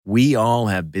We all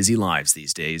have busy lives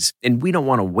these days, and we don't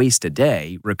want to waste a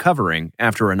day recovering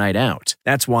after a night out.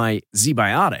 That's why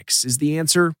ZBiotics is the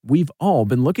answer we've all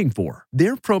been looking for.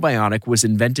 Their probiotic was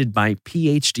invented by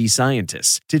PhD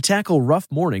scientists to tackle rough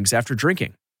mornings after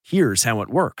drinking. Here's how it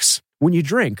works. When you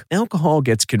drink, alcohol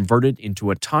gets converted into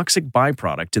a toxic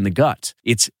byproduct in the gut.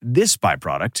 It's this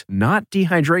byproduct, not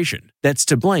dehydration, that's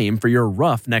to blame for your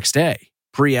rough next day.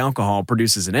 Pre-alcohol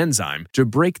produces an enzyme to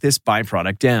break this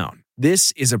byproduct down.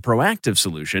 This is a proactive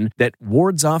solution that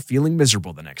wards off feeling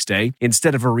miserable the next day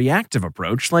instead of a reactive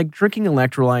approach like drinking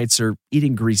electrolytes or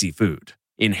eating greasy food.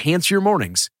 Enhance your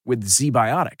mornings with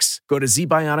ZBiotics. Go to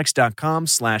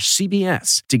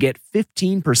zbiotics.com/CBS to get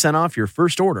 15% off your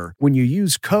first order when you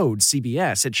use code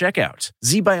CBS at checkout.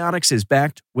 ZBiotics is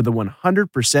backed with a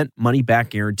 100% money-back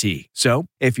guarantee. So,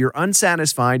 if you're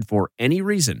unsatisfied for any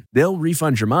reason, they'll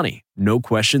refund your money. No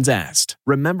questions asked.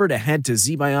 Remember to head to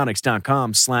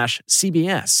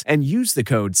zbiotics.com/CBS and use the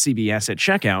code CBS at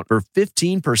checkout for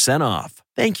 15% off.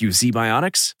 Thank you,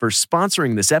 ZBiotics, for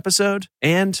sponsoring this episode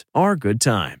and our good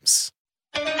times.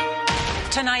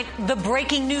 Tonight, the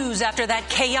breaking news after that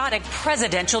chaotic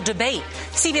presidential debate.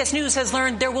 CBS News has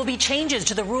learned there will be changes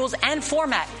to the rules and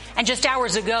format. And just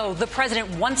hours ago, the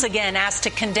president once again asked to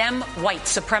condemn white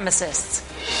supremacists.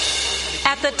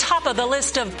 At the top of the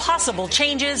list of possible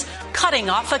changes, cutting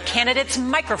off a candidate's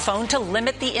microphone to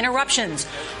limit the interruptions.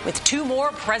 With 2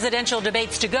 more presidential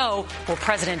debates to go, will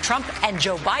President Trump and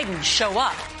Joe Biden show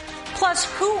up? Plus,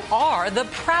 who are the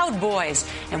Proud Boys?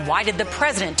 And why did the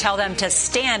president tell them to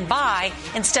stand by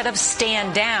instead of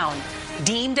stand down?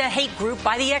 Deemed a hate group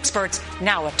by the experts,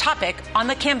 now a topic on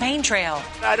the campaign trail.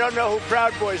 I don't know who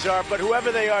Proud Boys are, but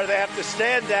whoever they are, they have to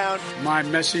stand down. My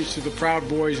message to the Proud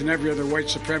Boys and every other white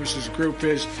supremacist group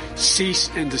is cease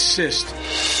and desist.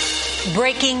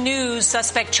 Breaking news,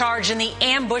 suspect charged in the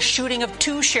ambush shooting of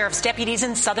 2 sheriff's deputies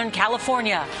in Southern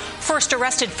California. First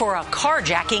arrested for a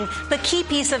carjacking, the key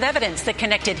piece of evidence that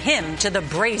connected him to the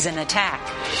brazen attack.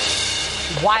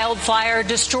 Wildfire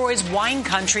destroys wine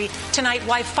country. Tonight,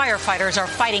 why firefighters are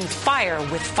fighting fire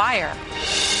with fire.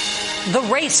 The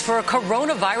race for a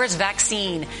coronavirus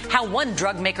vaccine. How one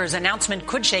drug maker's announcement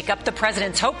could shake up the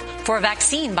president's hope for a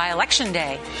vaccine by Election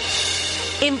Day.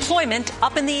 Employment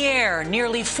up in the air.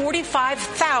 Nearly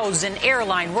 45,000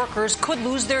 airline workers could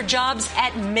lose their jobs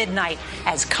at midnight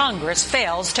as Congress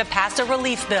fails to pass a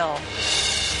relief bill.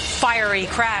 Fiery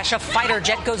crash. A fighter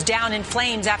jet goes down in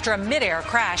flames after a midair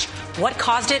crash. What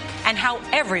caused it and how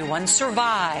everyone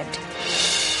survived.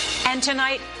 And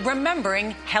tonight,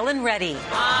 remembering Helen Reddy.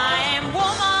 I'm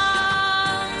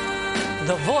woman.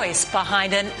 The voice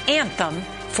behind an anthem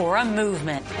for a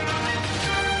movement.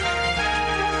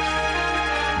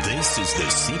 This is the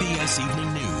CBS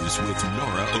Evening News with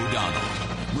Norah O'Donnell,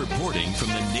 reporting from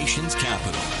the nation's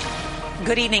capital.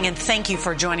 Good evening, and thank you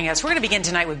for joining us. We're going to begin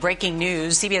tonight with breaking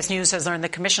news. CBS News has learned the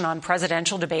Commission on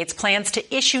Presidential Debates plans to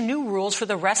issue new rules for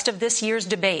the rest of this year's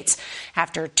debates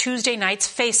after Tuesday night's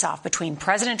face-off between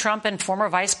President Trump and former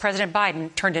Vice President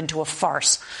Biden turned into a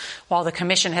farce. While the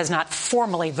Commission has not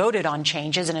formally voted on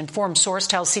changes, an informed source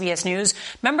tells CBS News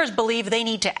members believe they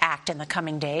need to act in the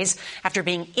coming days after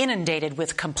being inundated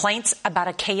with complaints about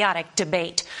a chaotic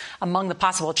debate. Among the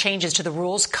possible changes to the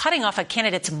rules, cutting off a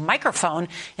candidate's microphone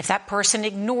if that person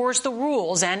ignores the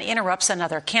rules and interrupts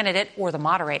another candidate or the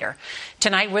moderator.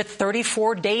 Tonight, with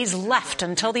 34 days left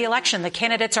until the election, the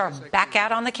candidates are back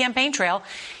out on the campaign trail,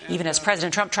 even as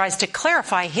President Trump tries to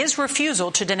clarify his refusal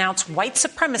to denounce white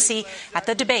supremacy at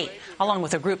the debate, along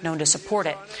with a group known to support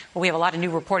it. Well, we have a lot of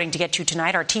new reporting to get to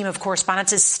tonight. Our team of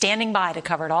correspondents is standing by to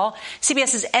cover it all.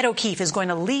 CBS's Ed O'Keefe is going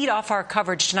to lead off our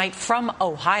coverage tonight from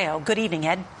Ohio. Good evening,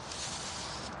 Ed.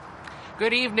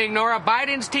 Good evening, Nora.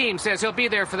 Biden's team says he'll be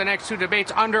there for the next 2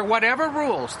 debates under whatever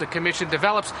rules the commission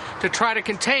develops to try to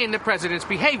contain the president's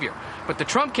behavior. But the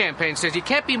Trump campaign says you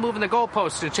can't be moving the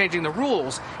goalposts and changing the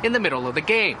rules in the middle of the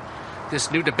game.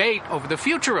 This new debate over the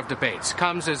future of debates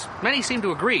comes as many seem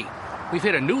to agree. We've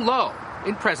hit a new low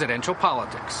in presidential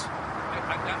politics.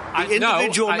 The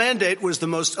individual mandate was the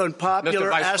most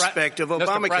unpopular aspect of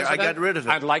Obamacare. I got rid of it.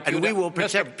 I'd like you and we will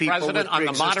protect people with President, I'm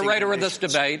the moderator of this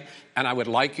debate, and I would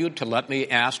like you to let me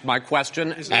ask my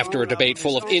question. After a debate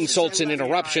full of insults and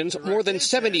interruptions, more than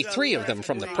 73 of them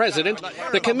from the president,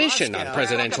 the Commission on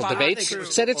Presidential Debates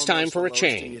said it's time for a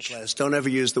change. Don't ever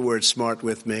use the word smart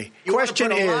with me. The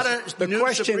question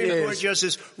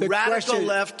is, radical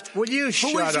left. Will you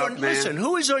shut up, man? Listen,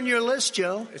 who is on your list,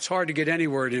 Joe? It's hard to get any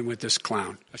word in with this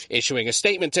clown. Issuing a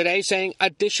statement today saying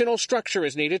additional structure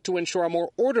is needed to ensure a more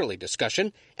orderly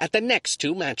discussion at the next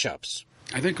 2 matchups.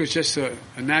 I think it was just a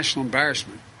national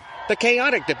embarrassment. The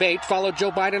chaotic debate followed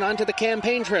Joe Biden onto the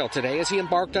campaign trail today as he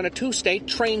embarked on a 2-state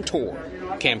train tour.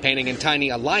 Campaigning in tiny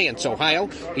Alliance, Ohio,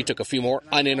 he took a few more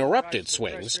uninterrupted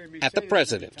swings at the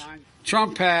president.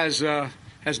 Trump has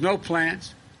no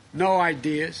plans, no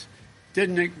ideas,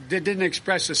 didn't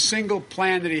express a single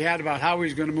plan that he had about how he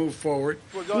was going to move forward.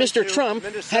 Mr. Trump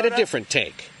had a different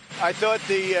take. I thought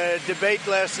the debate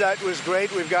last night was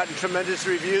great. We've gotten tremendous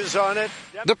reviews on it.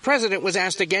 The president was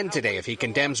asked again today if he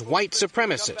condemns white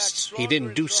supremacists. He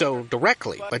didn't do so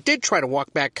directly, but did try to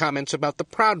walk back comments about the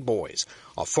Proud Boys,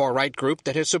 a far-right group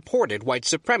that has supported white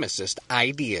supremacist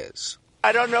ideas.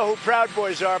 I don't know who Proud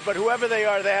Boys are, but whoever they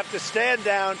are, they have to stand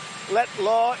down, let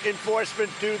law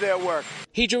enforcement do their work.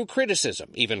 He drew criticism,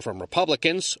 even from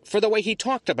Republicans, for the way he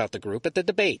talked about the group at the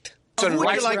debate. Who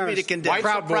would you like me to condemn? White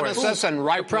supremacists and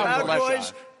right Proud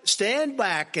Boys, stand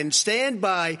back and stand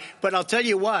by. But I'll tell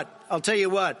you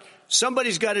what.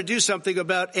 Somebody's got to do something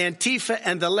about Antifa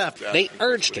and the left. They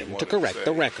urged him to correct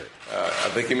the record. I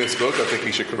think he misspoke. I think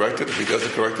he should correct it. If he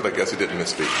doesn't correct it, I guess he didn't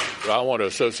misspeak. I want to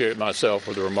associate myself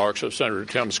with the remarks of Senator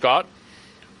Tim Scott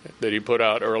that he put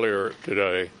out earlier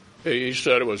today. He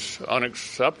said it was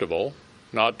unacceptable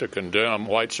not to condemn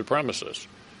white supremacists.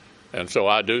 And so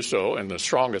I do so in the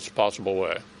strongest possible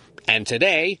way. And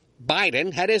today,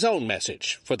 Biden had his own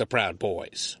message for the Proud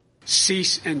Boys.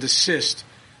 Cease and desist.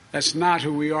 That's not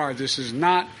who we are. This is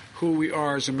not who we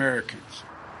are as Americans.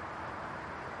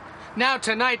 Now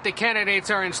tonight, the candidates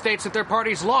are in states that their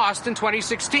parties lost in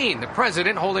 2016. The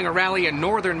president holding a rally in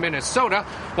northern Minnesota,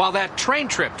 while that train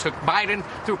trip took Biden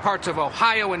through parts of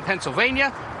Ohio and Pennsylvania,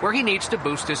 where he needs to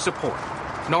boost his support.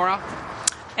 Nora?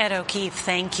 Ed O'Keefe,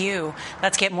 thank you.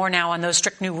 Let's get more now on those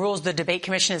strict new rules the Debate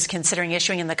Commission is considering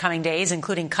issuing in the coming days,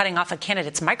 including cutting off a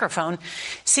candidate's microphone.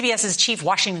 CBS's chief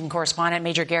Washington correspondent,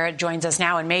 Major Garrett, joins us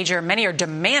now. And Major, many are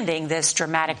demanding this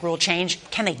dramatic rule change.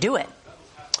 Can they do it?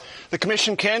 The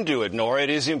commission can do it, Nora. It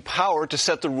is empowered to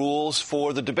set the rules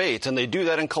for the debates, and they do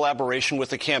that in collaboration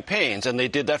with the campaigns. And they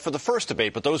did that for the first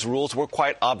debate, but those rules were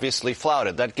quite obviously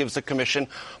flouted. That gives the commission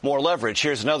more leverage.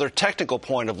 Here's another technical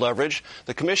point of leverage.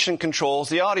 The commission controls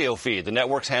the audio feed. The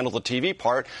networks handle the TV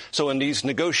part. So in these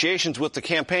negotiations with the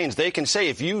campaigns, they can say,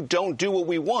 if you don't do what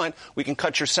we want, we can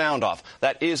cut your sound off.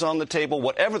 That is on the table.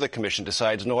 Whatever the commission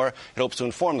decides, Nora, it hopes to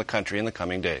inform the country in the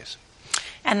coming days.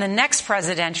 And the next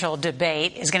presidential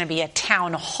debate is going to be a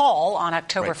town hall on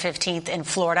October 15th in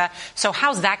Florida. So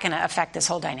how's that going to affect this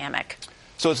whole dynamic?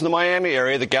 So it's in the Miami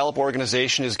area. The Gallup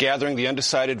organization is gathering the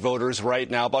undecided voters right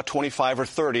now, about 25 or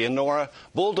 30. And Nora,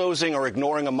 bulldozing or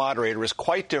ignoring a moderator is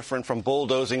quite different from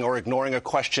bulldozing or ignoring a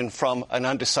question from an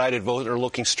undecided voter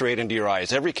looking straight into your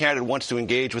eyes. Every candidate wants to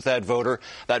engage with that voter.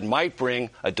 That might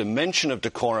bring a dimension of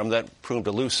decorum that proved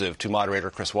elusive to moderator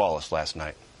Chris Wallace last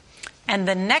night. And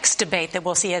the next debate that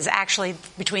we'll see is actually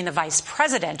between the vice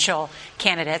presidential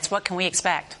candidates. What can we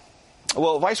expect?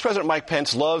 Well, Vice President Mike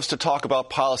Pence loves to talk about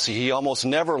policy. He almost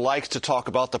never likes to talk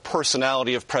about the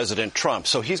personality of President Trump.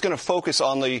 So he's going to focus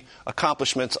on the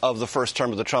accomplishments of the first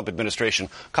term of the Trump administration.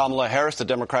 Kamala Harris, the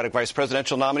Democratic vice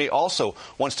presidential nominee, also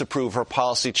wants to prove her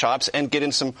policy chops and get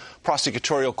in some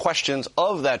prosecutorial questions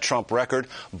of that Trump record.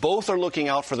 Both are looking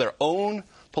out for their own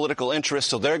political interests,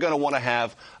 so they're going to want to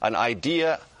have an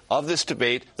idea of this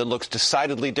debate that looks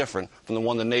decidedly different from the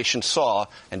one the nation saw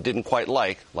and didn't quite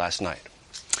like last night.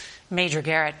 Major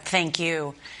Garrett, thank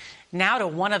you. Now to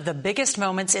one of the biggest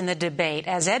moments in the debate.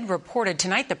 As Ed reported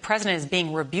tonight, the president is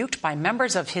being rebuked by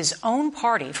members of his own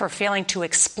party for failing to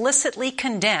explicitly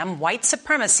condemn white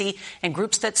supremacy and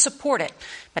groups that support it.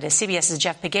 But as CBS's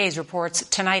Jeff Pegues reports,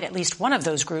 tonight at least one of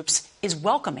those groups is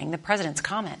welcoming the president's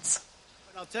comments.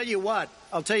 I'll tell you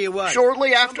what.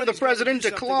 Shortly after the president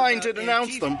declined to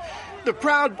denounce them, the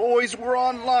Proud Boys were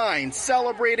online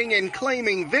celebrating and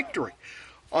claiming victory.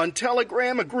 On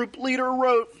Telegram, a group leader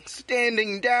wrote,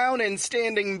 "Standing down and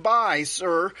standing by,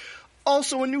 sir."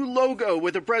 Also, a new logo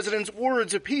with the president's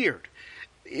words appeared.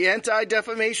 The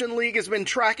Anti-Defamation League has been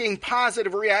tracking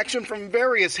positive reaction from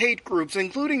various hate groups,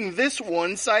 including this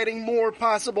one citing more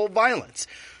possible violence.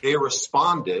 They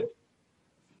responded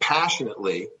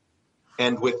passionately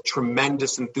and with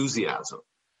tremendous enthusiasm,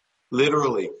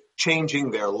 literally changing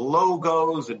their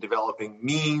logos and developing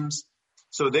memes.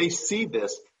 So they see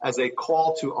this as a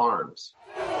call to arms.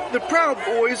 The Proud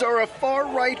Boys are a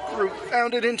far-right group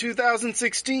founded in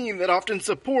 2016 that often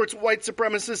supports white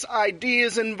supremacist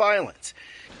ideas and violence.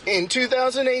 In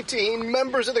 2018,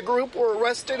 members of the group were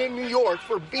arrested in New York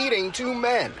for beating two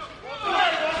men.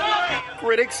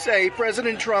 Critics say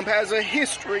President Trump has a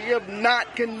history of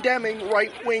not condemning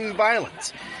right-wing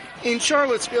violence. In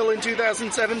Charlottesville in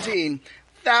 2017,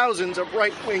 thousands of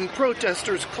right-wing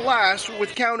protesters clashed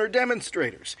with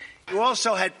counter-demonstrators. You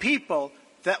also had people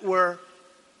that were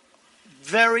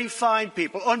very fine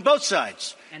people on both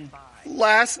sides.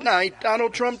 Last night,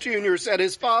 Donald Trump Jr. said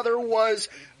his father was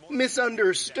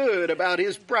misunderstood about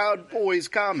his Proud Boys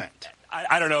comment.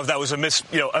 I don't know if that was a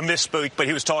misspeak, but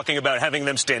he was talking about having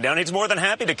them stand down. He's more than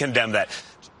happy to condemn that.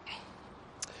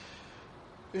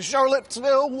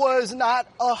 Charlottesville was not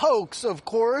a hoax, of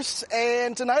course,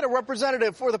 and tonight a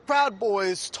representative for the Proud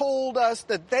Boys told us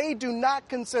that they do not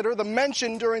consider the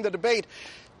mention during the debate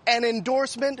an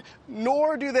endorsement,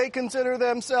 nor do they consider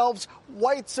themselves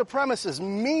white supremacists.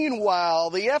 Meanwhile,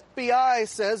 the FBI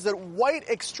says that white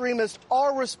extremists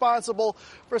are responsible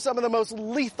for some of the most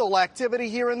lethal activity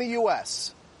here in the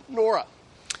U.S. Nora.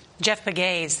 Jeff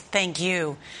Pegues, thank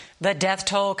you. The death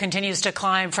toll continues to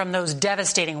climb from those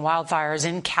devastating wildfires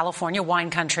in California wine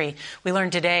country. We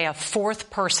learned today a fourth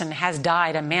person has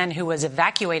died, a man who was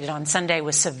evacuated on Sunday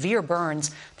with severe burns.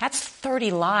 That's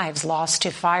 30 lives lost to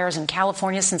fires in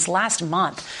California since last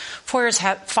month. Fires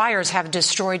have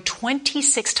destroyed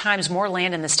 26 times more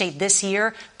land in the state this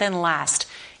year than last.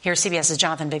 Here's CBS's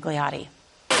Jonathan Vigliotti.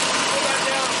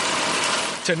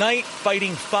 Tonight,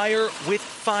 fighting fire with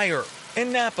fire.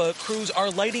 In Napa, crews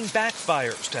are lighting back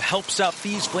fires to help stop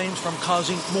these flames from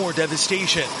causing more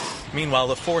devastation. Meanwhile,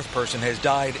 the fourth person has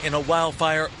died in a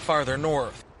wildfire farther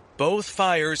north. Both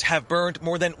fires have burned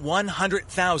more than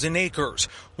 100,000 acres.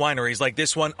 Wineries like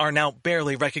this one are now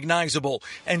barely recognizable,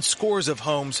 and scores of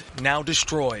homes now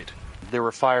destroyed. There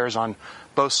were fires on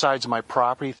both sides of my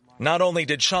property. Not only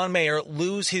did Sean Mayer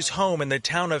lose his home in the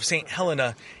town of St.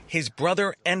 Helena, his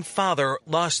brother and father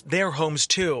lost their homes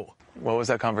too. What was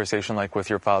that conversation like with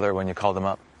your father when you called him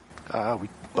up? We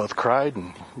both cried,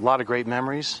 and a lot of great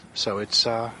memories, so it's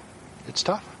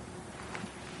tough.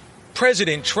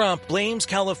 President Trump blames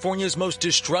California's most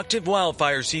destructive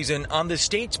wildfire season on the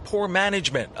state's poor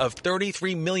management of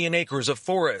 33 million acres of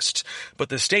forests. But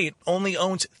the state only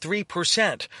owns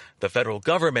 3%. The federal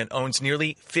government owns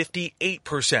nearly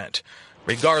 58%.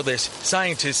 Regardless,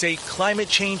 scientists say climate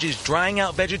change is drying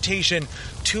out vegetation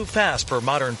too fast for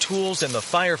modern tools and the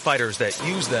firefighters that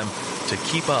use them to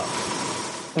keep up.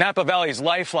 Napa Valley's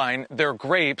lifeline, their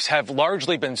grapes, have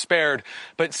largely been spared,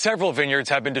 but several vineyards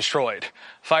have been destroyed.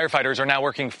 Firefighters are now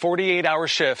working 48-hour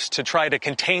shifts to try to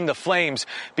contain the flames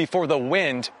before the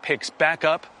wind picks back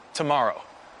up tomorrow.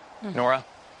 Nora?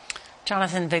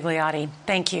 Jonathan Vigliotti,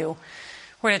 thank you.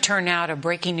 We're going to turn now to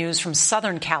breaking news from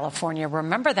Southern California.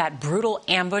 Remember that brutal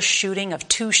ambush shooting of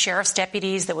 2 sheriff's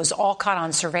deputies that was all caught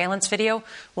on surveillance video?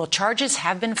 Well, charges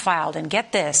have been filed. And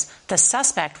get this, the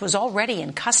suspect was already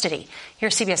in custody.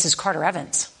 Here's CBS's Carter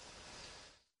Evans.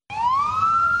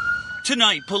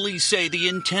 Tonight, police say the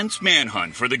intense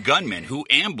manhunt for the gunman who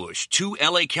ambushed 2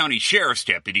 L.A. County sheriff's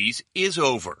deputies is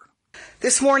over.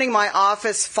 This morning, my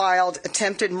office filed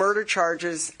attempted murder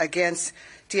charges against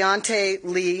Deontay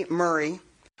Lee Murray.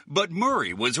 But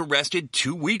Murray was arrested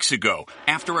 2 weeks ago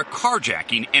after a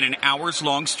carjacking and an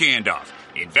hours-long standoff.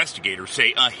 Investigators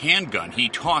say a handgun he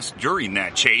tossed during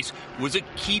that chase was a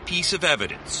key piece of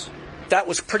evidence. That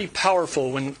was pretty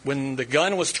powerful. When the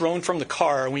gun was thrown from the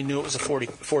car, we knew it was a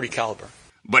 40 caliber.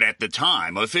 But at the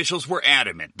time, officials were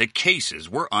adamant the cases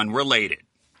were unrelated.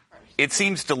 It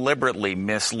seems deliberately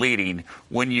misleading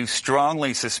when you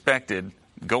strongly suspected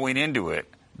going into it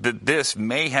that this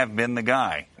may have been the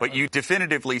guy, but you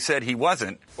definitively said he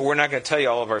wasn't. We're not going to tell you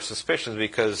all of our suspicions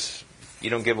because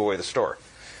you don't give away the story.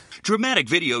 Dramatic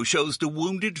video shows the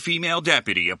wounded female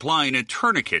deputy applying a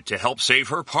tourniquet to help save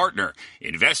her partner.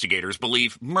 Investigators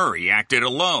believe Murray acted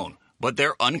alone, but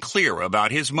they're unclear about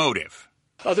his motive.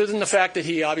 Other than the fact that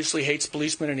he obviously hates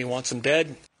policemen and he wants them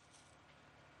dead.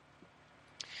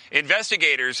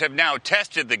 Investigators have now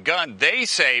tested the gun. They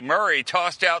say Murray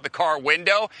tossed out the car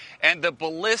window, and the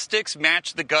ballistics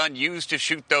match the gun used to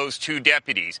shoot those 2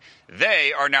 deputies.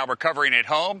 They are now recovering at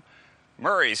home.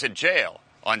 Murray's in jail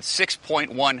on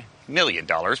 $6.1 million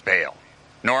bail.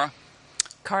 Nora?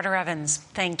 Carter Evans,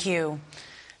 thank you.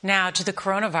 Now to the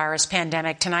coronavirus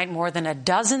pandemic. Tonight, more than a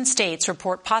dozen states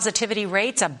report positivity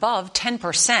rates above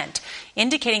 10%,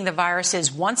 indicating the virus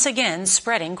is once again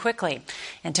spreading quickly.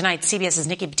 And tonight, CBS's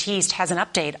Nikki Batiste has an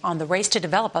update on the race to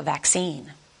develop a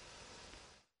vaccine.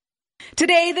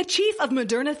 Today, the chief of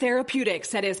Moderna Therapeutics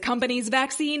said his company's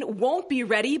vaccine won't be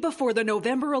ready before the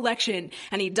November election,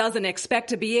 and he doesn't expect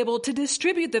to be able to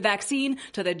distribute the vaccine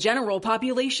to the general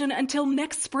population until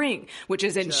next spring, which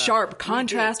is in sharp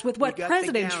contrast with what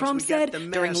President Trump said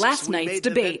during last night's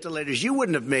debate. You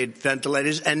wouldn't have made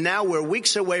ventilators, and now we're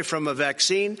weeks away from a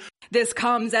vaccine. This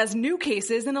comes as new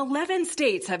cases in 11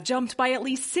 states have jumped by at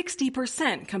least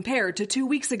 60% compared to 2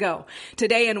 weeks ago.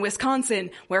 Today in Wisconsin,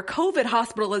 where COVID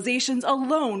hospitalizations infections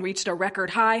alone reached a record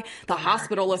high. The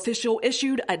hospital official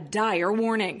issued a dire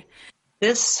warning.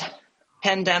 This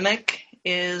pandemic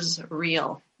is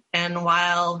real. And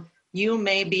while you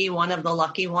may be one of the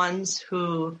lucky ones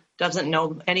who doesn't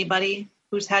know anybody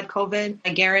who's had COVID, I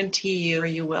guarantee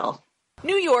you will.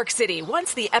 New York City,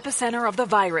 once the epicenter of the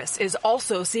virus, is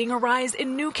also seeing a rise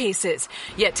in new cases.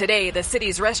 Yet today, the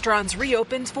city's restaurants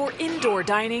reopened for indoor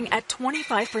dining at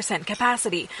 25%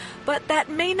 capacity. But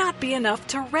that may not be enough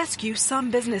to rescue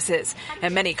some businesses,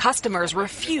 and many customers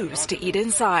refuse to eat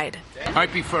inside. I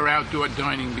prefer outdoor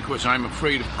dining because I'm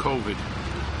afraid of COVID.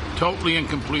 Totally and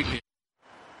completely.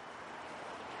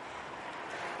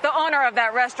 The owner of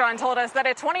that restaurant told us that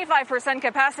at 25%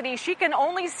 capacity, she can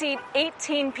only seat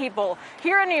 18 people.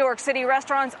 Here in New York City,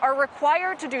 restaurants are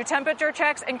required to do temperature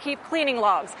checks and keep cleaning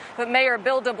logs. But Mayor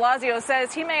Bill de Blasio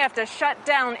says he may have to shut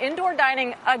down indoor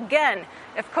dining again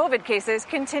if COVID cases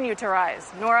continue to rise.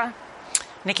 Nora?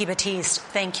 Nikki Batiste,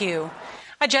 thank you.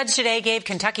 A judge today gave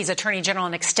Kentucky's Attorney General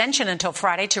an extension until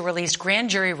Friday to release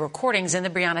grand jury recordings in the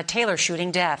Breonna Taylor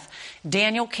shooting death.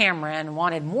 Daniel Cameron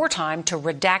wanted more time to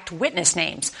redact witness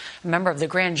names. A member of the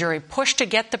grand jury pushed to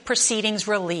get the proceedings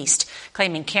released,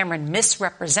 claiming Cameron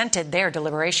misrepresented their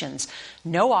deliberations.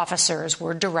 No officers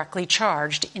were directly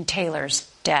charged in Taylor's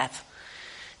death.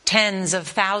 Tens of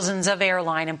thousands of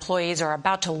airline employees are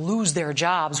about to lose their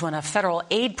jobs when a federal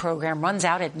aid program runs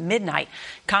out at midnight.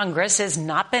 Congress has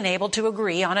not been able to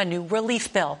agree on a new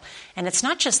relief bill. And it's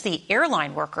not just the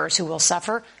airline workers who will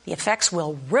suffer. The effects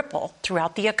will ripple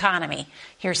throughout the economy.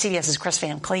 Here's CBS's Chris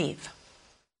Van Cleve.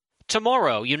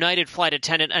 Tomorrow, United flight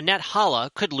attendant Annette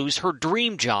Halla could lose her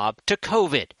dream job to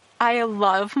COVID. I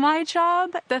love my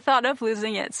job. The thought of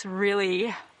losing it's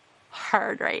really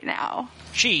hard right now.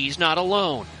 She's not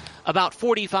alone. About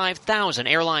 45,000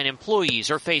 airline employees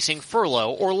are facing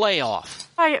furlough or layoff.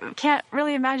 I can't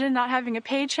really imagine not having a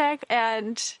paycheck,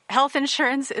 and health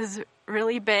insurance is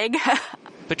really big.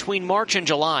 Between March and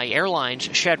July, airlines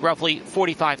shed roughly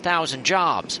 45,000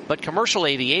 jobs, but commercial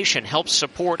aviation helps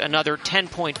support another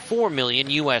 10.4 million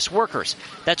U.S. workers.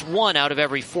 That's 1 out of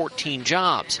every 14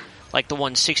 jobs, like the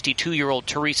one 62-year-old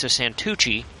Teresa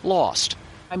Santucci lost.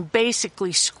 I'm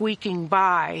basically squeaking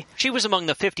by. She was among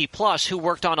the 50-plus who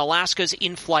worked on Alaska's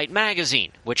In-Flight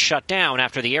magazine, which shut down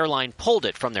after the airline pulled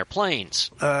it from their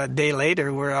planes. A day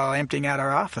later, we're all emptying out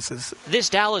our offices. This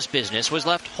Dallas business was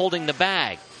left holding the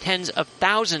bag. Tens of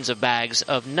thousands of bags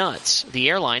of nuts the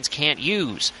airlines can't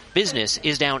use. Business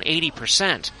is down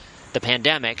 80%. The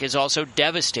pandemic is also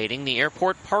devastating the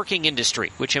airport parking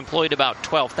industry, which employed about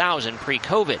 12,000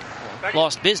 pre-COVID.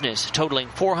 Lost business totaling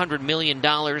 $400 million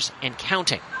and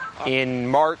counting. In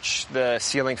March, the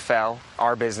ceiling fell.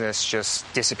 Our business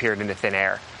just disappeared into thin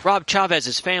air. Rob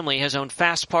Chavez's family has owned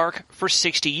Fast Park for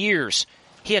 60 years.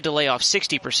 He had to lay off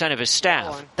 60% of his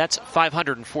staff. That's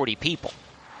 540 people.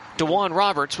 DeJuan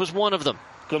Roberts was one of them.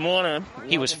 Good morning.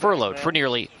 He was furloughed for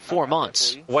nearly 4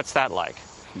 months. What's that like?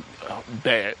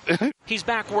 Bad. He's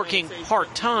back working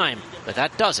part-time, but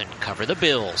that doesn't cover the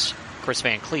bills. Chris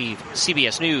Van Cleve,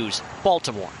 CBS News,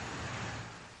 Baltimore.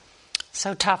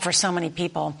 So tough for so many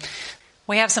people.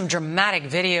 We have some dramatic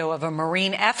video of a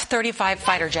Marine F-35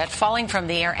 fighter jet falling from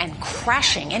the air and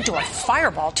crashing into a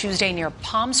fireball Tuesday near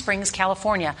Palm Springs,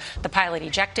 California. The pilot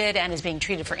ejected and is being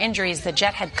treated for injuries. The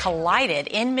jet had collided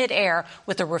in midair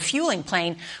with a refueling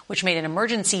plane, which made an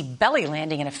emergency belly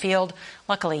landing in a field.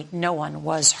 Luckily, no one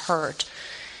was hurt.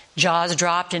 Jaws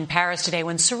dropped in Paris today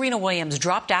when Serena Williams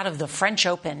dropped out of the French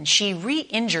Open. She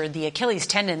re-injured the Achilles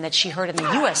tendon that she hurt in the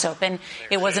U.S. Open.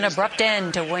 It was an abrupt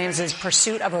end to Williams'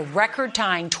 pursuit of a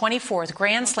record-tying 24th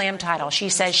Grand Slam title. She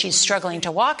says she's struggling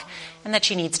to walk and that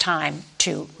she needs time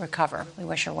to recover. We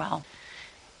wish her well.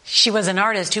 She was an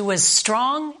artist who was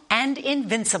strong and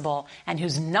invincible and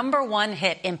whose #1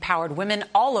 hit empowered women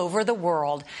all over the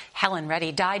world. Helen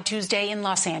Reddy died Tuesday in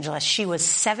Los Angeles. She was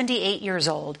 78 years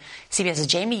old. CBS's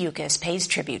Jamie Yuccas pays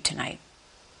tribute tonight.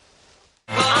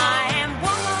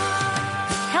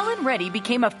 Helen Reddy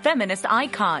became a feminist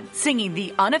icon, singing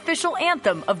the unofficial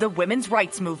anthem of the women's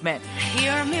rights movement.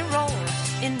 Hear me roar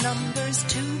in numbers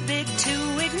too big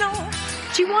to ignore.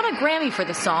 She won a Grammy for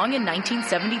the song in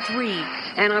 1973.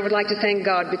 And I would like to thank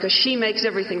God because she makes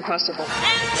everything possible.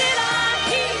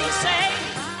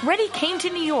 Reddy came to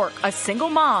New York a single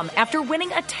mom after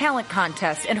winning a talent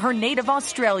contest in her native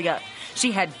Australia.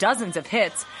 She had dozens of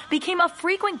hits, became a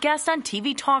frequent guest on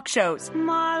TV talk shows,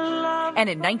 and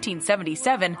in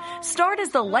 1977 starred as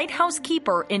the lighthouse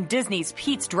keeper in Disney's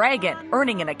Pete's Dragon,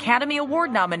 earning an Academy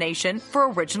Award nomination for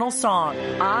Original Song.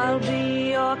 I'll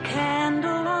be your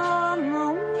candle on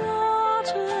the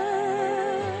water.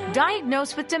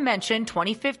 Diagnosed with dementia in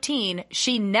 2015,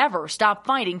 she never stopped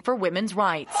fighting for women's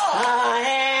rights. I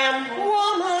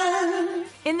am woman.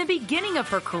 In the beginning of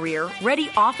her career,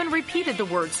 Reddy often repeated the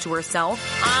words to herself,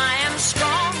 I am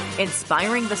strong,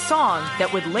 inspiring the song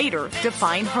that would later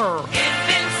define her.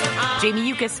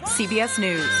 Jamie Yukas, CBS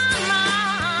News.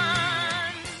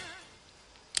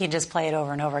 You can just play it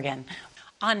over and over again.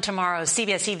 On tomorrow's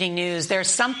CBS Evening News, there's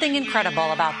something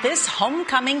incredible about this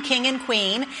homecoming king and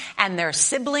queen and their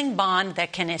sibling bond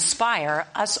that can inspire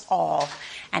us all.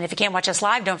 And if you can't watch us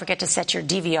live, don't forget to set your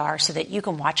DVR so that you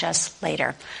can watch us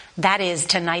later. That is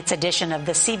tonight's edition of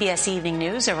the CBS Evening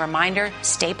News. A reminder,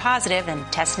 stay positive and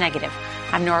test negative.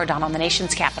 I'm Norah O'Donnell in the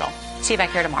nation's capital. See you back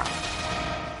here tomorrow.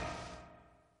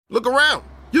 Look around.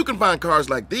 You can find cars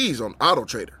like these on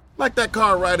AutoTrader, like that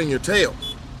car riding your tail.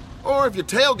 Or if you're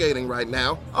tailgating right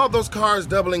now, all those cars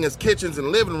doubling as kitchens and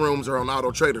living rooms are on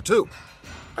AutoTrader too.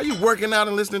 Are you working out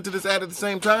and listening to this ad at the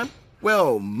same time?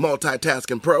 Well,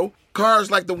 multitasking pro,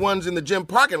 cars like the ones in the gym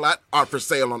parking lot are for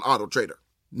sale on AutoTrader.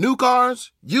 New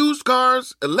cars, used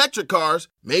cars, electric cars,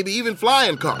 maybe even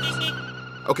flying cars.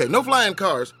 Okay, no flying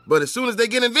cars, but as soon as they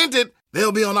get invented,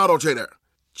 they'll be on AutoTrader.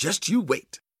 Just you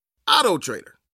wait. AutoTrader.